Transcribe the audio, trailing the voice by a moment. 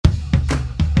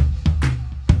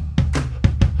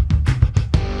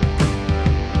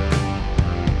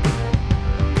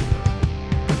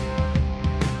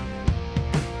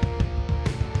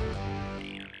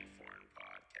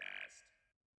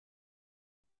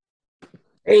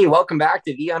Hey, welcome back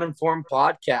to the Uninformed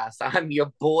Podcast. I'm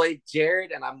your boy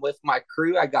Jared, and I'm with my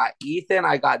crew. I got Ethan,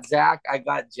 I got Zach, I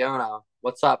got Jonah.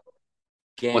 What's up,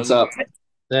 What's gang? up?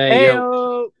 Hey, yo.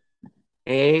 Heyo.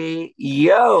 Hey,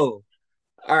 yo.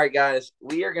 All right, guys,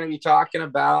 we are going to be talking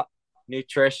about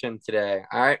nutrition today.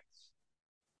 All right.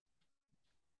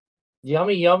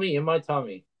 Yummy, yummy in my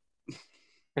tummy.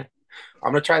 I'm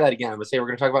going to try that again. I'm going to say we're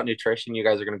going to talk about nutrition. You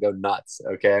guys are going to go nuts.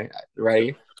 Okay.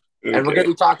 Ready? And we're going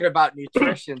to be talking about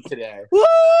nutrition today. Woo!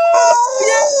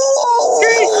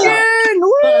 Christian!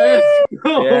 Let's Woo!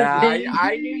 go, Yeah, baby.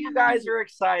 I knew you guys were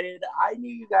excited. I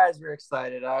knew you guys were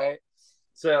excited. All right.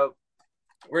 So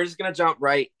we're just gonna jump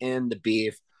right in the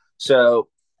beef. So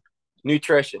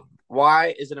nutrition.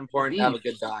 Why is it important to have a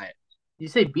Beef. good diet? You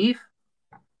say beef?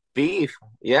 Beef.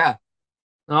 Yeah.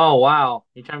 Oh, wow.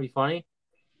 You trying to be funny?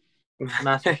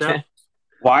 Master Chef?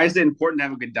 Why is it important to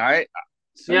have a good diet?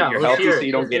 So Yeah, you're let's healthy, hear so it.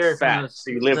 you don't Let's hear get it from fat,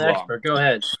 so you live the long. expert. Go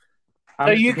ahead. So I'm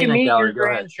just a you can peanut meet your gallery. Go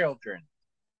ahead. grandchildren.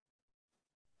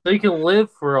 So you can live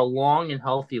for a long and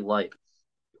healthy life.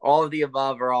 All of the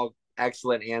above are all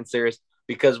excellent answers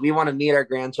because we want to meet our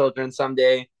grandchildren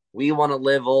someday. We want to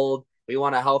live old. We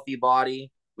want a healthy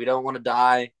body. We don't want to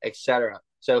die, etc.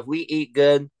 So if we eat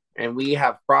good and we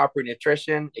have proper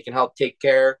nutrition, it can help take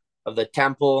care of the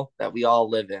temple that we all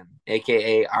live in,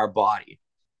 aka our body.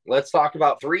 Let's talk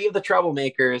about three of the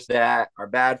troublemakers that are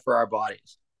bad for our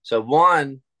bodies. So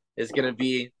one is going to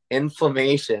be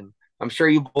inflammation. I'm sure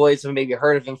you boys have maybe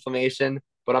heard of inflammation,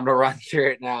 but I'm going to run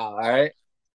through it now. All right.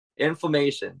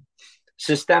 Inflammation,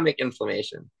 systemic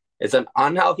inflammation. It's an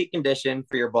unhealthy condition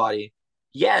for your body,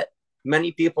 yet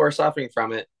many people are suffering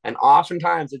from it. And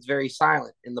oftentimes it's very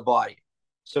silent in the body.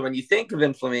 So when you think of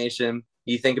inflammation,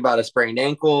 you think about a sprained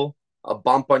ankle, a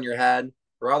bump on your head,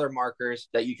 or other markers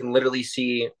that you can literally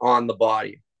see on the body.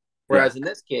 Yeah. Whereas in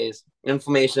this case,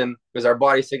 inflammation is our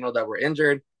body signal that we're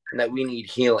injured and that we need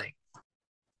healing.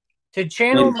 To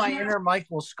channel my inner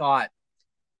Michael Scott,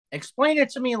 explain it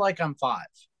to me like I'm 5.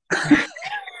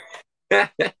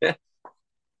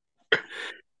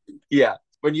 Yeah.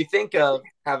 When you think of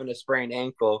having a sprained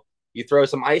ankle, you throw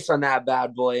some ice on that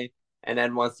bad boy. And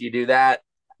then once you do that,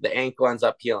 the ankle ends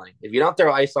up healing. If you don't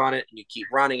throw ice on it and you keep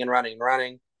running and running and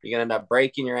running, you're going to end up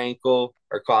breaking your ankle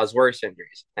or cause worse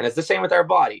injuries. And it's the same with our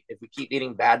body. If we keep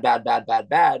eating bad,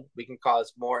 we can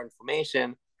cause more inflammation.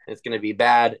 And it's going to be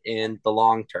bad in the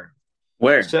long term.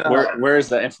 Where? So, Where is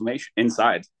the inflammation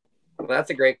inside? well, that's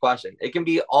a great question. It can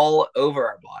be all over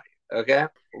our body, okay?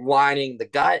 Lining the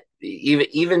gut,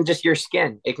 even just your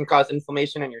skin. It can cause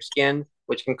inflammation in your skin,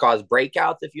 which can cause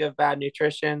breakouts if you have bad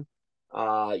nutrition,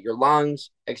 your lungs,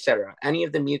 etc. Any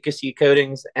of the mucousy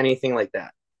coatings, anything like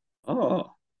that.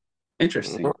 Oh,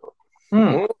 interesting.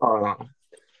 Oh,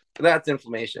 that's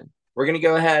inflammation. We're going to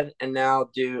go ahead and now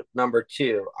do number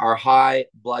 2, our high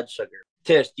blood sugar.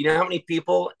 Tish, do you know how many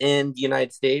people in the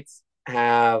United States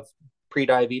have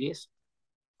prediabetes?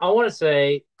 I want to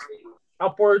say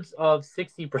upwards of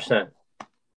 60%.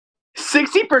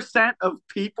 60% of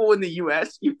people in the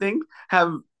U.S. you think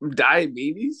have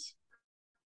diabetes?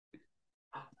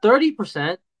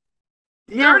 30%?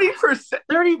 Yeah, 30%.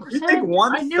 30%. You think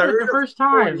one I knew it third the of first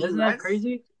people in time. the Isn't that US?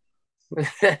 crazy?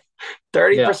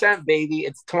 30%, baby.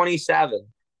 It's 27.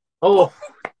 Oh,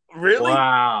 Really?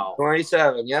 wow.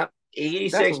 27, yep. That's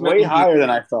 86 way million higher people. than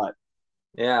I thought.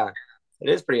 Yeah, it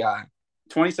is pretty high.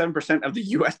 27% of the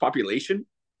U.S. population?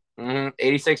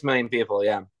 86 million people,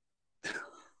 yeah.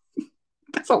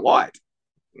 That's a lot.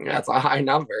 That's a high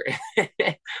number.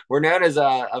 We're known as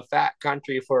a fat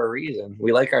country for a reason.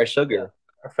 We like our sugar.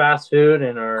 Our fast food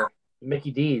and our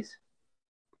Mickey D's.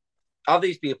 Of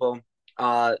these people,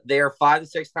 they are 5 to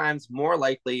 6 times more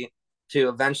likely to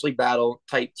eventually battle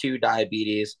type 2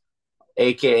 diabetes,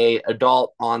 aka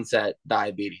adult onset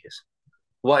diabetes.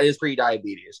 What is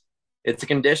prediabetes? It's a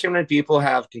condition when people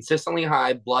have consistently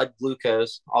high blood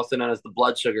glucose, also known as the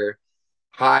blood sugar,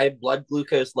 high blood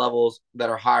glucose levels that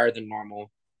are higher than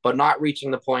normal, but not reaching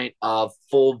the point of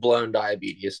full blown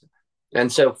diabetes.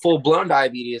 And so, full blown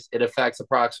diabetes, it affects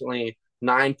approximately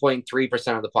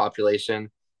 9.3% of the population.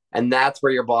 And that's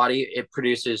where your body it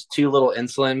produces too little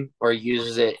insulin or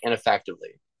uses it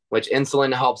ineffectively, which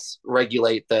insulin helps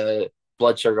regulate the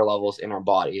blood sugar levels in our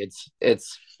body.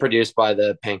 It's produced by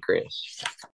the pancreas.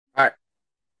 All right.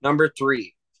 Number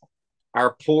 3,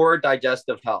 our poor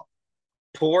digestive health.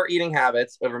 Poor eating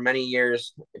habits over many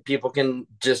years, people can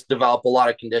just develop a lot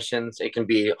of conditions. It can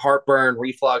be heartburn,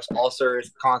 reflux,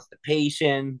 ulcers,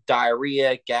 constipation,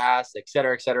 diarrhea, gas, et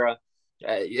cetera, et cetera.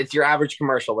 It's your average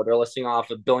commercial where they're listing off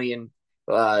a billion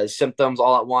symptoms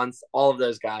all at once. All of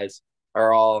those guys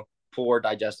are all poor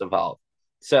digestive health.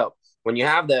 So when you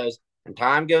have those, and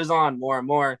time goes on more and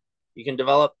more, you can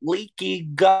develop leaky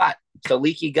gut. So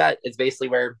leaky gut is basically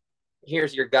where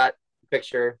here's your gut.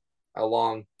 Picture a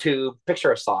long tube.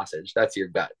 Picture a sausage. That's your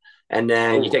gut. And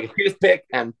then you take a toothpick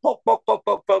and poke, poke, poke,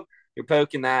 poke, poke. You're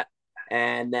poking that.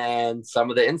 And then some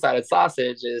of the inside of the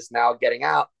sausage is now getting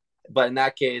out. But in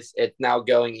that case, it's now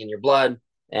going in your blood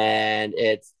and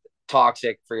it's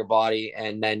toxic for your body.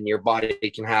 And then your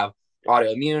body can have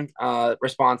autoimmune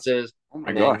responses. Oh my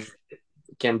and gosh. then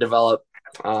can develop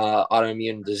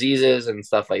autoimmune diseases and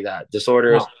stuff like that,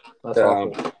 disorders. That's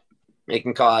awful. It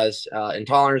can cause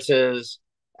intolerances,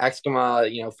 eczema,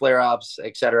 flare-ups,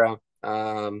 etc.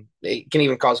 It can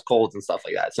even cause colds and stuff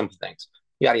like that. Simple things.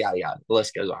 Yada yada yada. The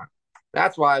list goes on.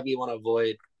 That's why we want to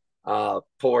avoid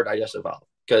poor digestive health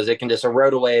because it can just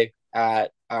erode away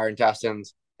at our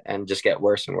intestines and just get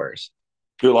worse and worse.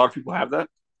 Do a lot of people have that?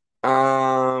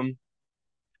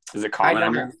 Is it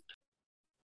common?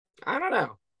 I don't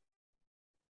know.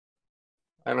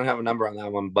 I don't have a number on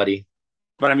that one, buddy.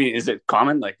 But I mean, is it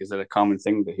common? Like, is it a common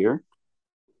thing to hear?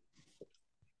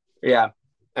 Yeah.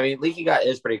 I mean, leaky gut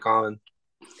is pretty common.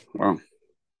 Well,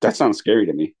 that sounds scary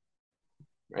to me.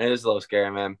 It is a little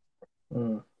scary, man.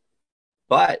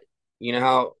 But you know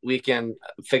how we can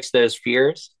fix those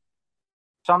fears?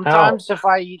 Sometimes if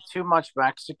I eat too much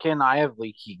Mexican, I have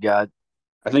leaky gut.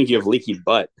 I think you have leaky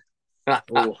butt.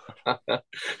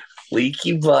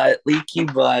 Leaky butt, leaky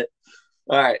butt.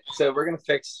 All right, so we're going to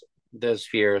fix those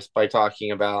fears by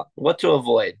talking about what to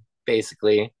avoid,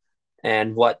 basically,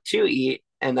 and what to eat.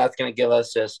 And that's going to give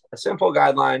us just a simple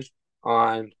guideline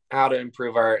on how to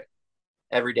improve our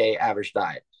everyday average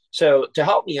diet. So to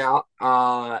help me out,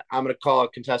 I'm going to call a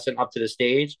contestant up to the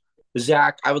stage.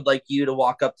 Zach, I would like you to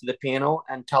walk up to the panel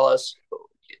and tell us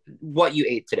what you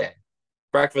ate today.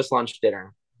 Breakfast, lunch,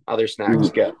 dinner, other snacks.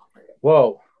 Go.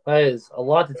 Whoa, that is a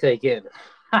lot to take in.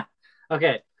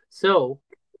 Okay, so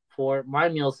for my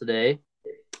meals today,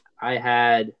 I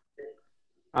had.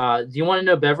 Do you want to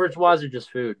know beverage-wise or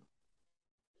just food?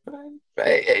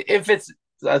 If it's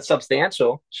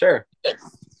substantial, sure.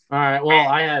 All right. Well,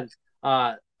 I had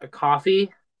a cafe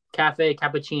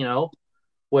cappuccino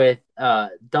with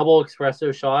double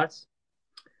espresso shots.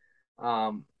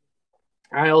 I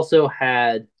also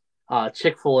had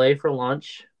Chick-fil-A for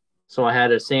lunch. So I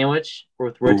had a sandwich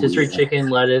with rotisserie chicken,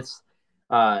 lettuce,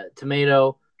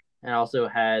 tomato, and I also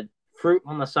had fruit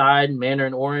on the side,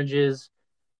 mandarin oranges,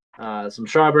 some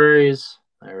strawberries.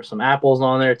 There were some apples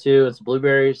on there too, and some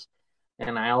blueberries.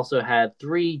 And I also had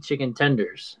 3 chicken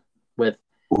tenders with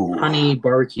honey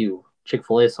barbecue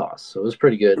Chick-fil-A sauce. So it was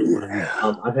pretty good.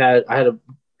 I had a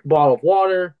bottle of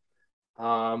water.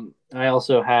 I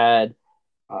also had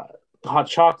hot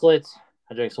chocolate.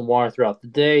 I drank some water throughout the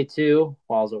day too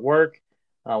while I was at work.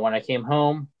 When I came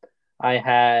home, I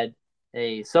had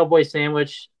a Subway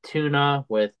sandwich, tuna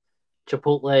with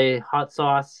chipotle hot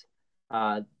sauce.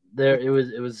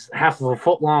 It was half of a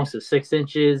foot long, so 6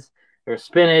 inches. There was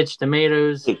spinach,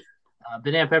 tomatoes,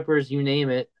 banana peppers, you name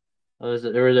it. There was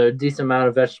a decent amount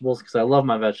of vegetables because I love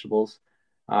my vegetables.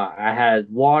 I had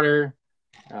water.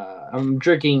 I'm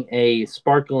drinking a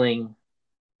sparkling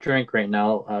drink right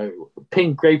now,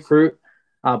 pink grapefruit.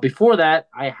 Before that,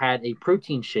 I had a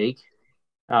protein shake.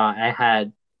 I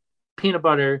had peanut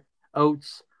butter,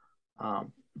 oats,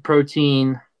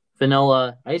 protein,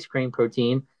 vanilla ice cream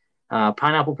protein,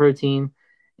 pineapple protein,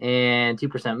 and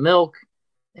 2% milk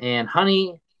and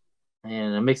honey.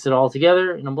 And I mixed it all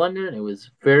together in a blender, and it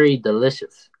was very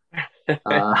delicious.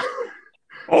 Wow.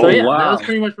 That was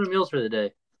pretty much my meals for the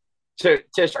day. So,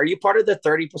 Tish, are you part of the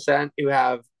 30% who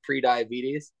have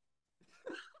pre-diabetes?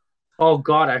 Oh,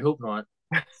 God, I hope not.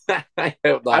 I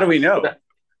hope not. How do we know?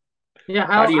 Yeah,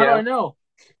 how do I know?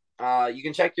 You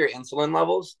can check your insulin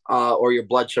levels or your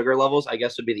blood sugar levels, I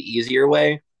guess would be the easier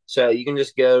way. So you can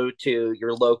just go to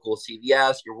your local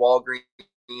CVS, your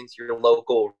Walgreens, your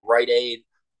local Rite Aid,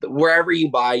 wherever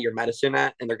you buy your medicine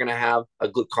at, and they're going to have a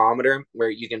glucometer where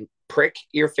you can prick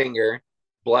your finger,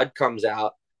 blood comes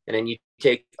out, and then you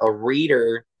take a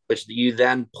reader, which you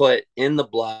then put in the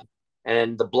blood,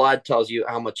 and the blood tells you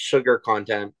how much sugar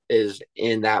content is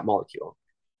in that molecule.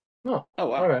 Oh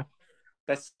wow. Okay.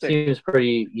 That's seems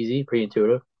pretty easy, pretty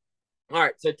intuitive. All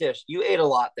right, so Tish, you ate a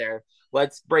lot there.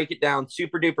 Let's break it down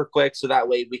super duper quick so that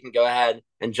way we can go ahead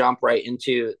and jump right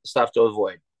into stuff to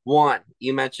avoid. 1,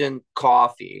 you mentioned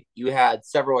coffee. You had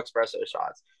several espresso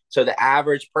shots. So the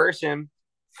average person,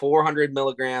 400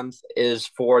 milligrams is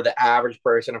for the average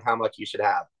person of how much you should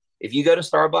have. If you go to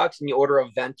Starbucks and you order a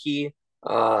venti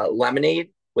lemonade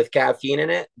with caffeine in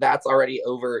it, that's already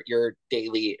over your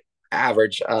daily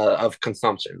average of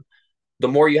consumption. The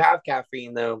more you have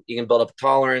caffeine, though, you can build up a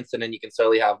tolerance, and then you can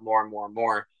slowly have more and more and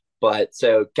more. But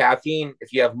so caffeine,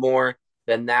 if you have more,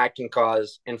 then that can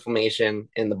cause inflammation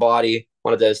in the body.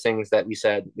 One of those things that we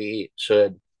said we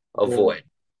should avoid.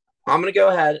 I'm going to go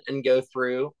ahead and go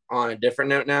through on a different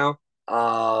note now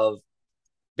of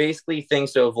basically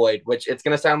things to avoid, which it's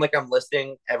going to sound like I'm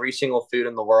listing every single food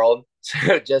in the world.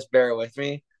 So just bear with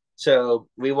me. So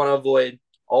we want to avoid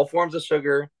all forms of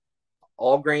sugar,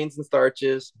 all grains and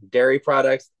starches, dairy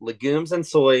products, legumes and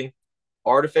soy,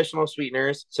 artificial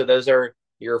sweeteners. So those are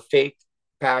your fake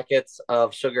packets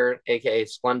of sugar, aka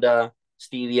Splenda,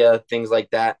 stevia, things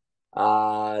like that.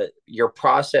 Your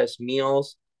processed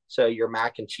meals, so your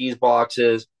mac and cheese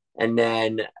boxes, and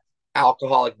then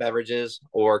alcoholic beverages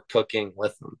or cooking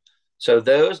with them. So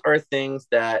those are things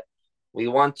that we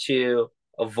want to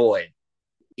avoid.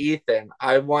 Ethan,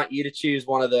 I want you to choose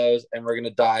one of those, and we're going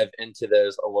to dive into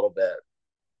those a little bit.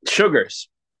 Sugars.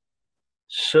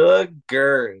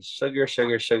 Sugar.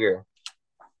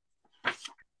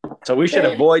 So we should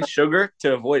avoid sugar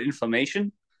to avoid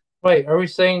inflammation Wait, are we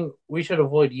saying we should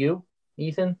avoid you,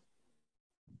 Ethan?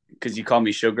 because you call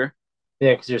me sugar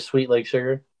Yeah, because you're sweet like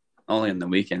sugar. only on the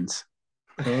weekends.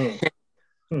 Mm.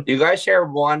 You guys share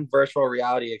one virtual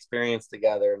reality experience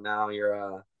together. Now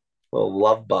you're little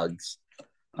love bugs.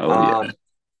 Oh,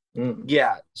 yeah.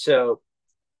 Yeah. So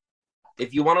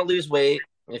if you want to lose weight,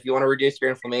 if you want to reduce your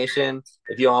inflammation,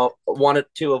 if you want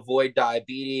to avoid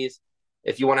diabetes,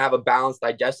 if you want to have a balanced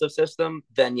digestive system,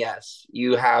 then yes,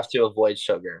 you have to avoid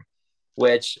sugar,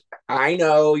 which I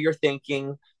know you're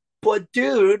thinking, but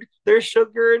dude, there's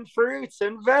sugar in fruits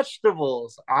and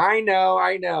vegetables. I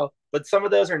know. But some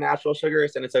of those are natural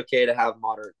sugars, and it's okay to have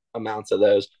moderate amounts of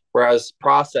those. Whereas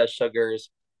processed sugars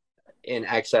in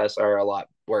excess are a lot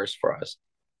worse for us.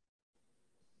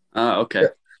 Okay.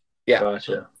 Yeah.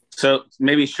 Gotcha. So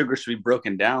maybe sugar should be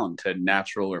broken down to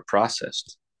natural or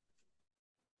processed.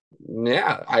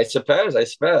 Yeah, I suppose.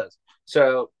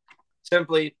 So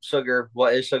simply sugar.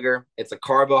 What is sugar? It's a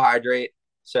carbohydrate.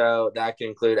 So that can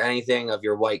include anything of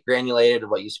your white granulated,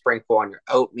 what you sprinkle on your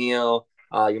oatmeal,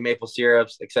 your maple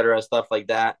syrups, etc., stuff like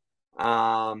that.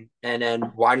 And then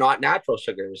why not natural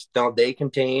sugars? Don't they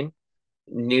contain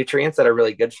nutrients that are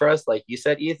really good for us, like you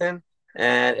said, Ethan?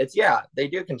 And they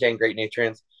do contain great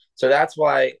nutrients. So that's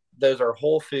why those are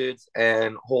whole foods,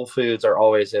 and whole foods are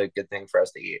always a good thing for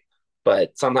us to eat.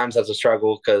 But sometimes that's a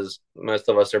struggle because most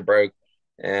of us are broke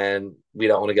and we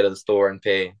don't want to go to the store and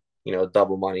pay,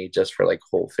 double money just for like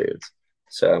whole foods.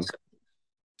 So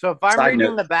if I'm Side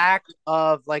reading note. the back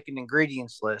of like an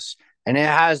ingredients list and it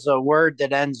has a word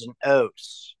that ends in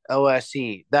ose,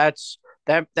 OSE, that's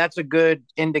a good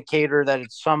indicator that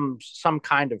it's some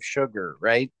kind of sugar,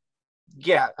 right?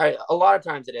 yeah, a lot of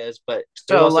times it is, but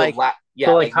there's So also like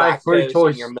like high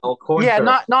lactose in your milk. corn yeah,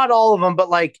 syrup. not all of them, but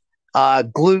like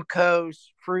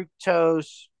glucose, fructose.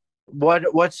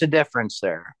 What's the difference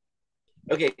there?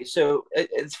 Okay, so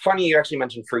it's funny you actually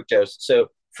mentioned fructose. So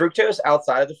fructose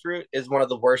outside of the fruit is one of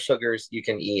the worst sugars you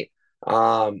can eat.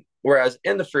 Whereas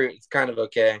in the fruit, it's kind of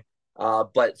okay.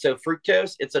 But so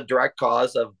fructose, it's a direct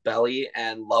cause of belly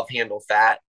and love handle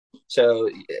fat. So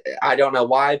I don't know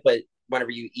why, but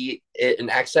whenever you eat it in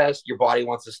excess, your body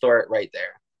wants to store it right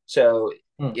there. So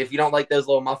if you don't like those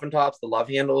little muffin tops, the love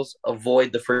handles,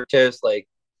 avoid the fructose. Like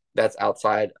that's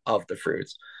outside of the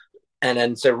fruits. And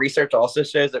then, so research also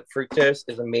shows that fructose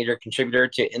is a major contributor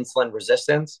to insulin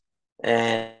resistance,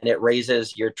 and it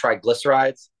raises your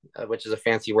triglycerides, which is a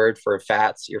fancy word for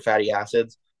fats, your fatty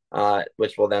acids,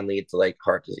 which will then lead to like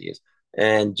heart disease.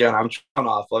 And Jonah, I'm trying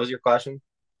off. What was your question?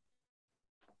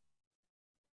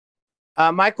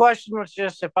 My question was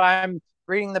just if I'm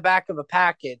reading the back of a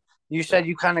packet, you said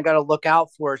you kind of got to look out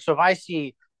for it. So if I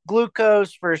see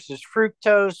glucose versus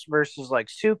fructose versus like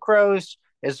sucrose,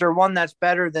 is there one that's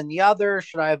better than the other?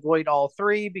 Should I avoid all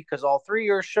three because all three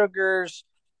are sugars?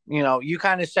 You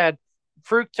kind of said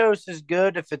fructose is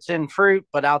good if it's in fruit,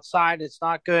 but outside it's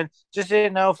not good. Just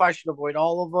didn't know if I should avoid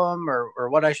all of them or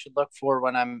what I should look for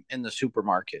when I'm in the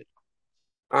supermarket.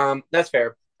 That's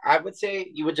fair. I would say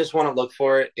you would just want to look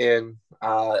for it in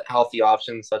healthy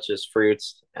options such as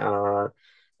fruits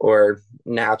or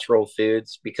natural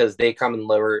foods because they come in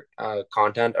lower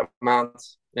content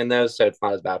amounts in those, so it's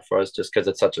not as bad for us just because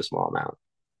it's such a small amount.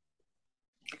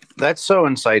 That's so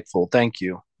insightful. Thank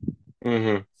you.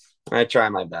 I try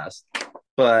my best,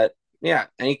 but yeah.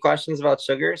 Any questions about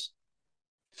sugars?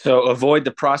 So avoid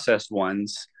the processed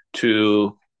ones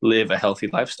to live a healthy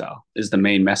lifestyle is the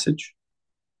main message.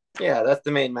 Yeah, that's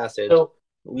the main message. So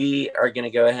we are going to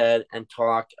go ahead and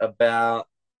talk about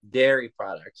dairy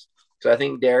products. So I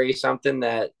think dairy is something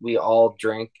that we all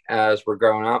drink as we're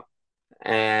growing up,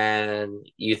 and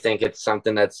you think it's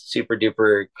something that's super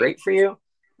duper great for you.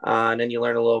 and then you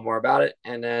learn a little more about it,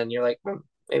 and then you're like,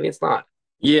 maybe it's not.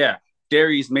 Yeah,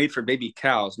 dairy is made for baby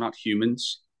cows, not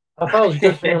humans. I thought it was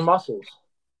good for your muscles.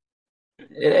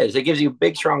 It is. It gives you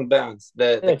big, strong bones.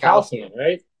 The Yeah, calcium,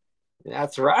 right?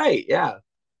 That's right. Yeah.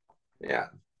 Yeah.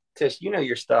 Tish, you know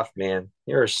your stuff, man.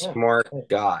 You're a Yeah. smart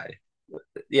guy.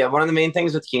 Yeah, one of the main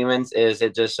things with humans is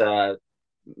it just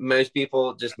most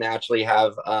people just naturally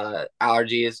have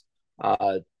allergies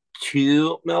uh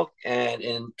to milk, and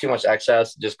in too much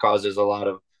excess just causes a lot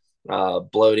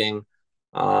of bloating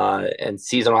and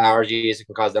seasonal allergies. It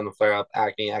can cause them to flare up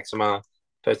acne, eczema,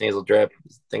 postnasal drip,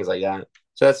 things like that.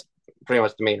 So that's pretty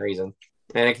much the main reason.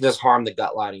 And it can just harm the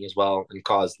gut lining as well and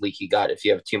cause leaky gut if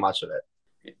you have too much of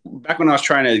it. Back when I was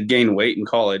trying to gain weight in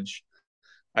college,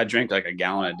 I drank like a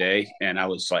gallon a day, and I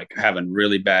was like having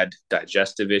really bad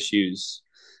digestive issues.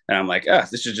 And I'm like,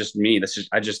 this is just me.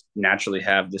 I just naturally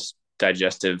have this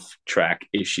digestive tract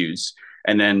issues.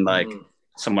 And then like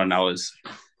someone I was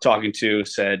talking to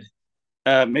said,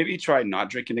 maybe try not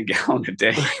drinking a gallon a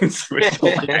day and switch to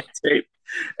lactate.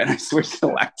 And I switched to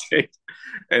lactate.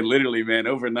 And literally, man,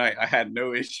 overnight I had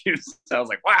no issues. So I was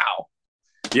like, wow.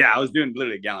 Yeah, I was doing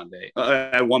literally a gallon a day.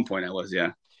 At one point I was,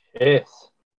 yeah. Yes.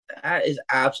 That is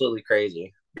absolutely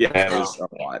crazy. Yeah, it was a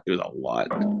lot. It was a lot.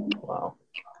 Wow.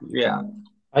 Yeah.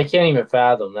 I can't even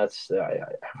fathom. I've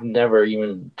never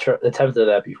even attempted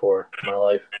that before in my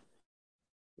life.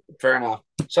 Fair enough.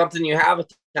 Something you have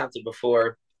attempted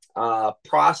before,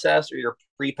 processed or your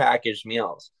prepackaged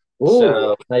meals. Ooh,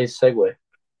 so, nice segue.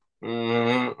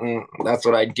 That's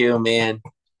what I do, man.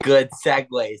 Good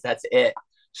segues. That's it.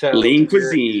 So lean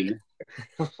cuisine.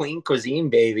 Lean cuisine,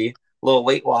 baby. A little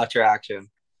Weight Watcher action.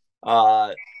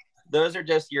 Those are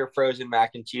just your frozen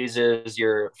mac and cheeses,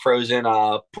 your frozen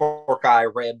pork eye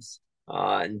ribs,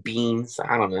 and beans.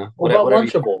 I don't know. What about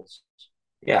Lunchables?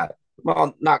 Yeah.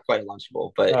 Well, not quite a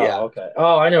Lunchable, but yeah. Okay.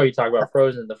 Oh, I know what you're talking about.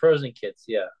 The frozen kits.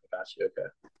 Yeah, I got you. Okay.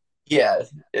 Yeah,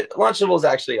 Lunchables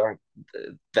actually aren't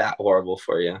that horrible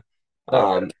for you.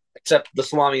 Except the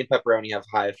salami and pepperoni have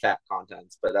high fat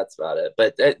contents, but that's about it.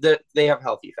 But they have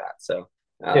healthy fat, so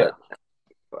yeah.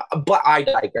 But I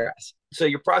digress. So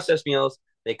your processed meals,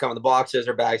 they come in the boxes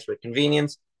or bags for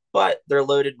convenience, but they're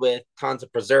loaded with tons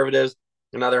of preservatives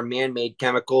and other man-made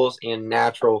chemicals and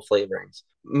natural flavorings.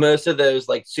 Most of those,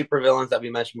 like supervillains that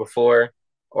we mentioned before,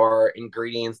 are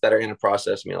ingredients that are in a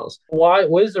processed meals. Why?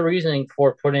 What is the reasoning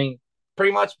for putting?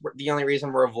 Pretty much the only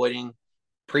reason we're avoiding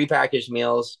prepackaged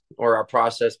meals or our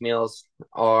processed meals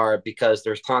are because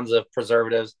there's tons of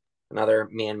preservatives and other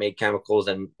man-made chemicals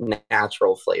and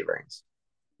natural flavorings.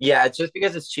 Yeah, it's just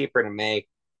because it's cheaper to make,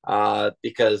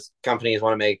 because companies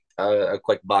want to make a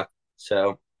quick buck.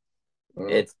 So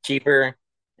it's cheaper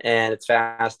and it's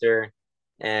faster,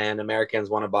 and Americans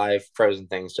want to buy frozen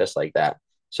things just like that.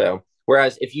 So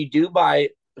whereas if you do buy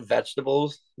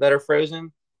vegetables that are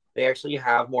frozen, they actually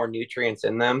have more nutrients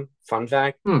in them. Fun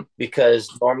fact, because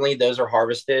normally those are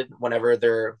harvested whenever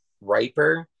they're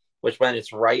riper, which when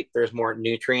it's ripe, there's more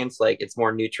nutrients, like it's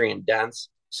more nutrient dense.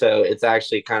 So it's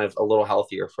actually kind of a little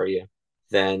healthier for you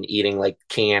than eating like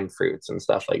canned fruits and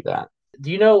stuff like that. Do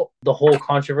you know the whole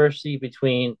controversy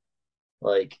between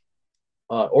like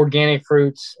organic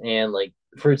fruits and like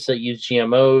fruits that use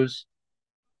GMOs?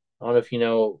 I don't know if you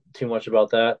know too much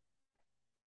about that.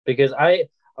 Because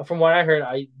from what I heard,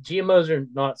 GMOs are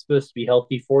not supposed to be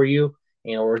healthy for you,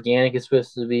 and organic is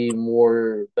supposed to be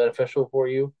more beneficial for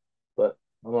you. But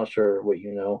I'm not sure what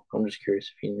you know. I'm just curious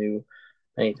if you knew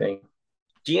anything.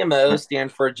 GMOs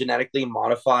stand for genetically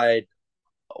modified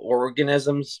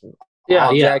organisms. Yeah,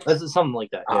 objects. Yeah, that's something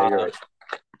like that. Yeah, you're right.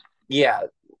 Yeah,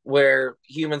 where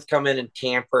humans come in and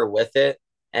tamper with it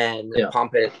and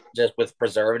pump it just with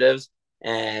preservatives.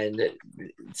 And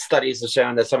studies have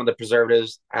shown that some of the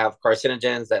preservatives have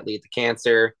carcinogens that lead to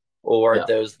cancer, or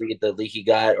those lead to leaky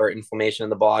gut or inflammation in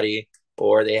the body,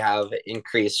 or they have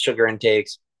increased sugar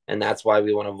intakes. And that's why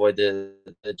we want to avoid the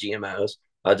GMOs,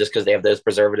 just because they have those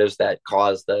preservatives that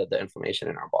cause the inflammation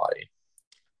in our body.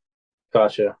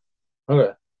 Gotcha.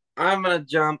 Okay. I'm going to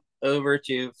jump over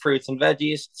to fruits and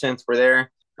veggies since we're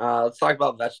there. Let's talk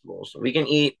about vegetables. We can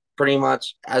eat pretty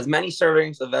much as many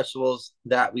servings of vegetables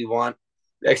that we want,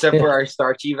 except for our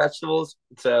starchy vegetables.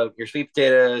 So your sweet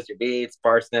potatoes, your beets,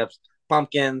 parsnips,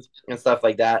 pumpkins, and stuff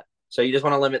like that. So you just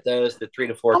want to limit those to 3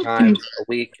 to 4 times a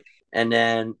week. And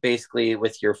then basically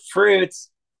with your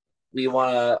fruits, we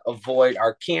want to avoid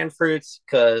our canned fruits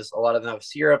because a lot of them have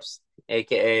syrups,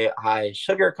 aka high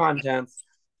sugar contents.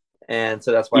 And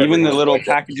so that's why even the little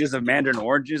packages of mandarin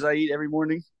oranges I eat every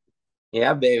morning.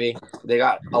 Yeah, baby. They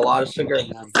got a lot of sugar in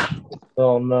them.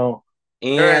 Oh no.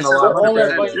 And a lot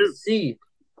of vitamin C.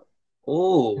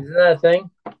 Ooh. Isn't that a thing?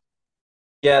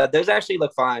 Yeah, those actually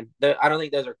look fine. I don't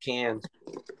think those are cans.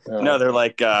 No, they're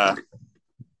like I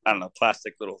don't know,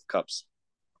 plastic little cups.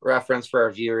 Reference for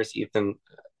our viewers: Ethan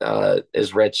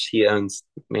is rich. He owns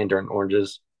Mandarin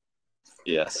oranges.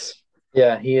 Yes.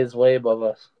 Yeah, he is way above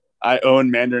us. I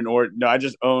own Mandarin or no, I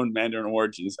just own Mandarin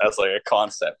oranges as like a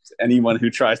concept. Anyone who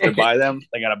tries to buy them,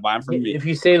 they gotta buy them from me. If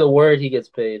you say the word, he gets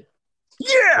paid.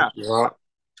 Yeah. You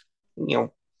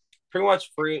know, pretty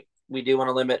much fruit. We do want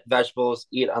to limit vegetables,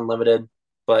 eat unlimited,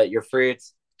 but your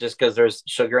fruits, just because there's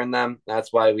sugar in them,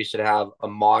 that's why we should have a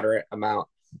moderate amount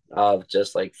of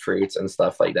just like fruits and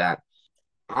stuff like that.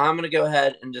 I'm going to go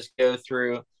ahead and just go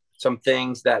through some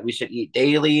things that we should eat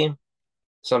daily,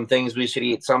 some things we should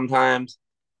eat sometimes,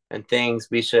 and things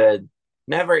we should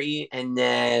never eat, and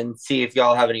then see if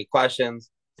y'all have any questions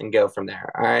and go from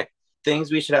there. All right.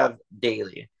 Things we should have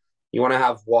daily. You want to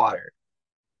have water.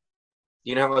 Do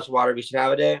you know how much water we should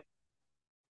have a day?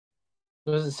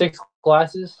 Was it 6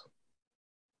 glasses?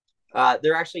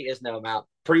 There actually is no amount.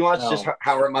 Pretty much just Oh.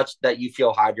 however much that you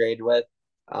feel hydrated with,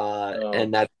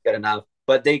 and that's good enough.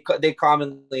 But they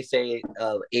commonly say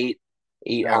 8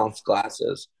 ounce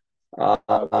glasses.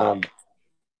 Okay.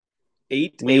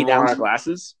 8 ounce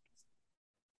glasses.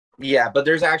 Yeah, but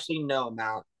there's actually no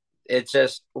amount. It's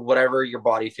just whatever your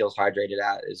body feels hydrated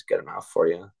at is good enough for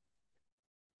you.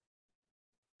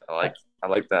 I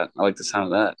like that. I like the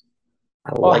sound of that.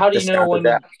 Well, how do you know when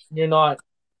you're not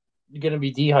going to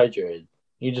be dehydrated?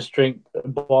 You just drink a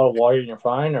bottle of water and you're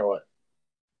fine, or what?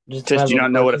 Just do you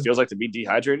not know what it feels like to be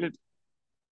dehydrated?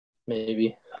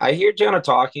 Maybe. I hear Jonah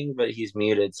talking, but he's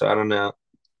muted, so I don't know.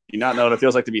 You not know what it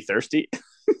feels like to be thirsty?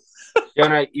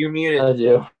 Jonah, you're muted. I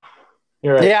do.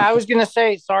 You're right. Yeah, I was gonna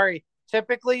say, sorry.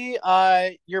 Typically,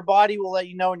 your body will let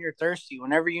you know when you're thirsty.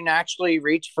 Whenever you naturally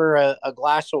reach for a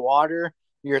glass of water,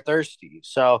 you're thirsty.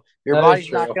 So your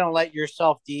body's not going to let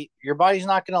your body's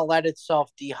not going to let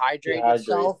itself dehydrate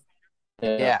itself.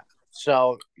 Yeah.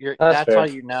 So that's how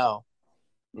you know.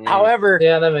 However,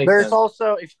 there's sense.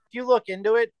 Also, if you look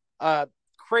into it,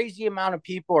 crazy amount of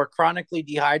people are chronically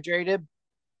dehydrated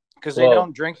because they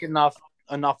don't drink enough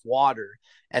water,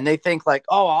 and they think like,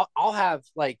 oh, I'll have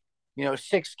like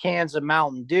 6 cans of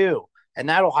Mountain Dew, and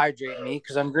that'll hydrate me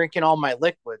because I'm drinking all my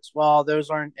liquids. Well, those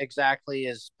aren't exactly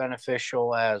as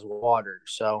beneficial as water.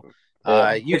 So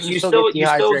you still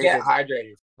get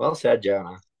hydrated. Well said,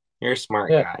 Jonah. You're a smart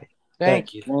guy.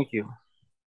 Thank you.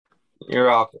 You're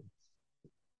welcome.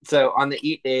 So on the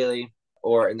eat daily,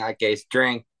 or in that case,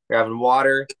 drink, you're having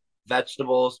water,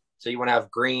 vegetables. So you want to have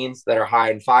greens that are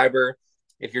high in fiber.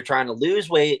 If you're trying to lose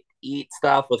weight, eat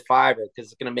stuff with fiber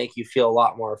because it's going to make you feel a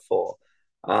lot more full.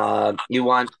 You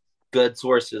want good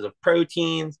sources of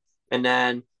proteins, and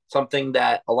then something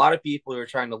that a lot of people who are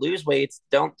trying to lose weights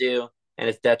don't do, and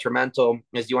it's detrimental,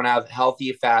 is you want to have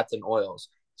healthy fats and oils.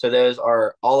 So those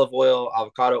are olive oil,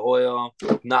 avocado oil,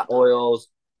 nut oils,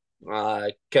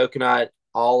 coconut,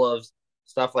 olives,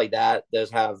 stuff like that. Those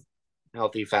have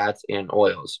healthy fats and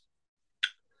oils.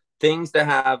 Things that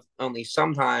have only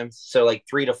sometimes, so like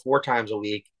 3 to 4 times a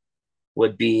week,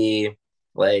 would be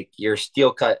like your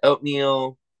steel cut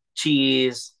oatmeal,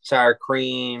 cheese, sour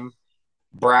cream,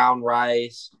 brown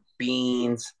rice,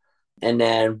 beans, and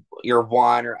then your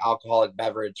wine or alcoholic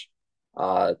beverage.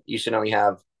 You should only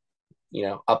have,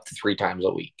 up to 3 times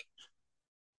a week.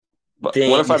 But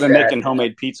what if I've been making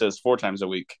homemade pizzas 4 times a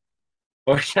week?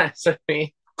 4 times a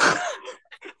week.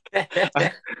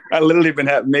 I literally been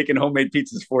making homemade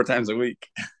pizzas 4 times a week.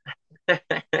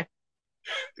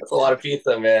 That's a lot of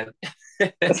pizza, man.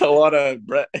 That's a lot of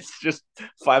bread. It's just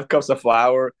 5 cups of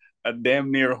flour, a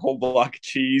damn near whole block of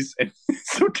cheese, and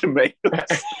some tomatoes.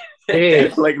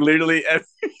 Like literally every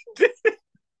day.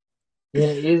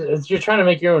 Yeah, you're trying to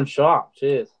make your own shop.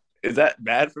 Jeez. Is that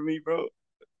bad for me, bro?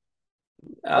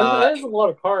 That is a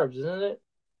lot of carbs, isn't it?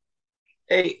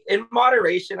 Hey, in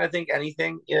moderation, I think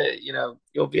anything,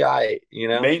 you'll be all right,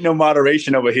 There ain't no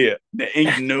moderation over here. There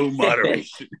ain't no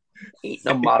moderation. Ain't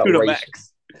no moderation.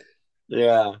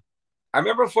 Yeah. I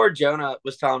remember before Jonah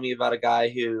was telling me about a guy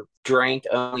who drank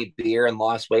only beer and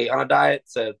lost weight on a diet.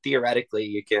 So theoretically,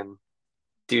 you can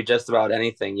do just about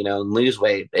anything, and lose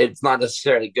weight. It's not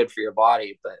necessarily good for your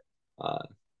body, but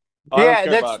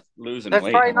that's losing that's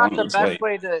weight. Probably not the best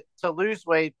way to lose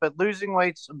weight, but losing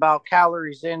weight's about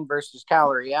calories in versus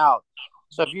calorie out.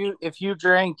 So if you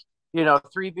drink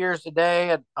 3 beers a day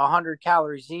at 100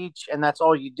 calories each, and that's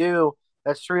all you do,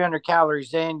 that's 300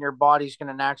 calories in. Your body's going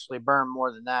to naturally burn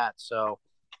more than that. So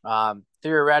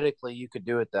theoretically, you could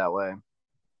do it that way.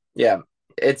 Yeah,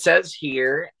 it says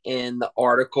here in the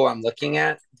article I'm looking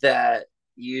at that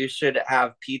you should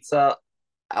have pizza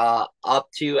up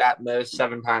to at most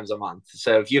 7 times a month.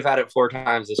 So if you've had it 4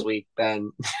 times this week,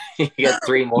 then you get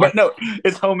 3 more. But no,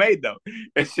 it's homemade though.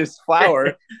 It's just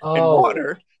flour and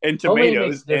water and Homemade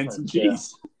makes tomatoes and some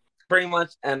cheese. Pretty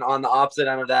much. And on the opposite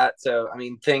end of that, so I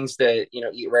mean, things to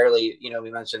eat rarely.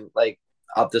 We mentioned like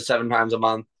up to 7 times a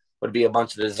month would be a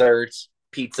bunch of desserts,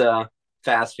 pizza,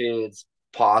 fast foods,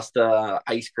 pasta,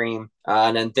 ice cream,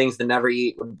 and then things to never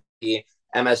eat would be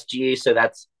MSG. So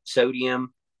that's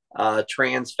sodium,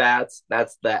 trans fats.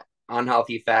 That's that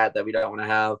unhealthy fat that we don't want to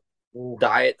have. Ooh.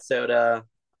 Diet soda,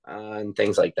 and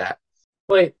things like that.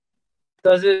 Wait,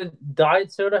 does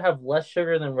diet soda have less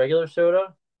sugar than regular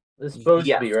soda? It's supposed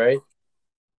to be, right?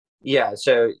 Yeah.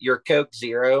 So your Coke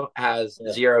Zero has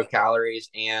 0 calories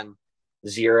and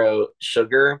 0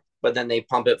 sugar, but then they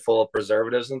pump it full of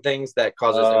preservatives and things that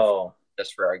causes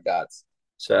just for our guts.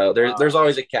 So there's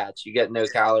always a catch. You get no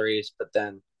calories, but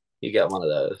then you get one of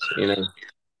those.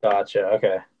 Gotcha.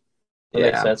 Okay, that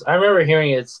makes sense. I remember hearing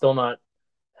it's still not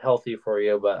healthy for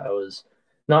you, but I was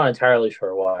not entirely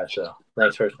sure why. So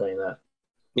thanks for explaining that.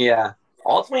 Yeah.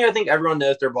 Ultimately, I think everyone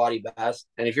knows their body best.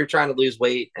 And if you're trying to lose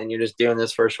weight and you're just doing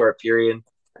this for a short period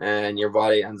and your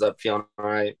body ends up feeling all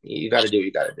right, you got to do what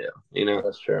you got to do,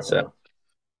 That's true. So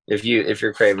if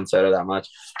you're craving soda that much.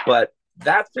 But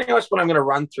that's pretty much what I'm going to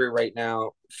run through right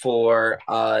now for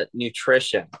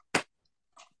nutrition.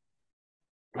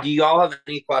 Do you all have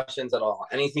any questions at all?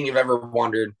 Anything you've ever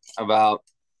wondered about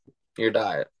your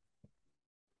diet?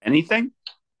 Anything?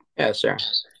 Yeah, sure.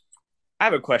 I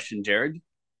have a question, Jared.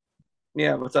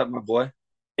 Yeah, what's up, my boy?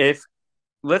 If,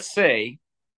 let's say,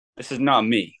 this is not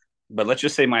me, but let's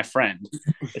just say my friend.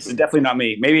 This is definitely not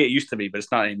me. Maybe it used to be, but it's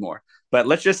not anymore. But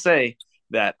let's just say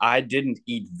that I didn't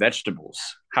eat vegetables.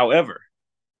 However,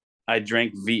 I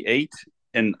drank V8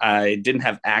 and I didn't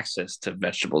have access to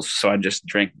vegetables, so I just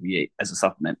drank V8 as a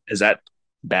supplement. Is that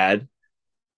bad?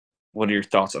 What are your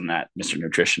thoughts on that, Mr.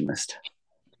 Nutritionist?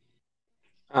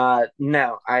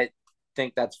 No, I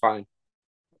think that's fine.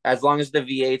 As long as the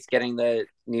V8's getting the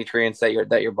nutrients that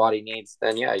your body needs,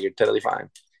 then yeah, you're totally fine.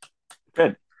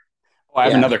 Good. I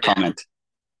have another comment.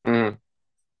 Mm-hmm.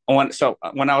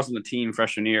 When I was on the team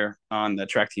freshman year on the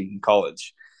track team in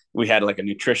college, we had like a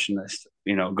nutritionist,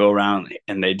 go around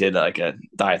and they did like a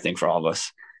diet thing for all of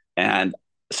us. And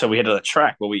so we had to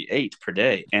track what we ate per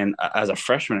day. And as a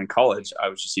freshman in college, I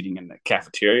was just eating in the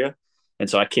cafeteria. And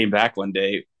so I came back one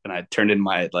day and I turned in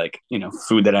my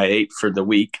food that I ate for the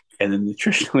week. And the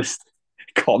nutritionist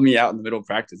called me out in the middle of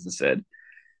practice and said,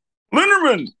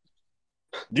 "Linderman,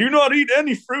 do you not eat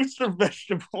any fruits or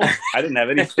vegetables?" I didn't have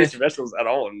any fruits or vegetables at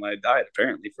all in my diet,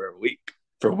 apparently, for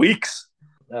weeks.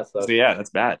 So yeah,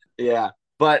 that's bad. Yeah.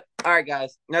 But all right,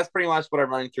 guys, that's pretty much what I'm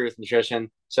running through with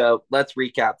nutrition. So let's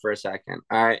recap for a second.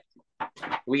 All right.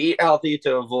 We eat healthy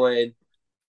to avoid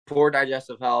poor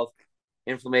digestive health,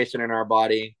 inflammation in our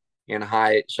body, and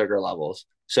high sugar levels.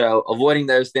 So avoiding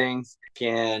those things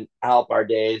can help our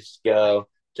days go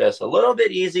just a little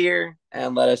bit easier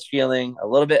and let us feeling a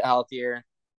little bit healthier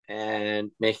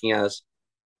and making us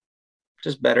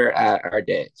just better at our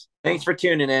days. Thanks for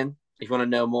tuning in. If you want to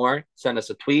know more, send us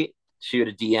a tweet, shoot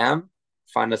a DM,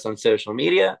 find us on social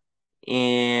media,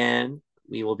 and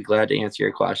we will be glad to answer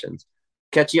your questions.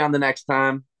 Catch you on the next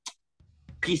time.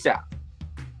 Peace out.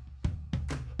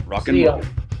 Rock and roll.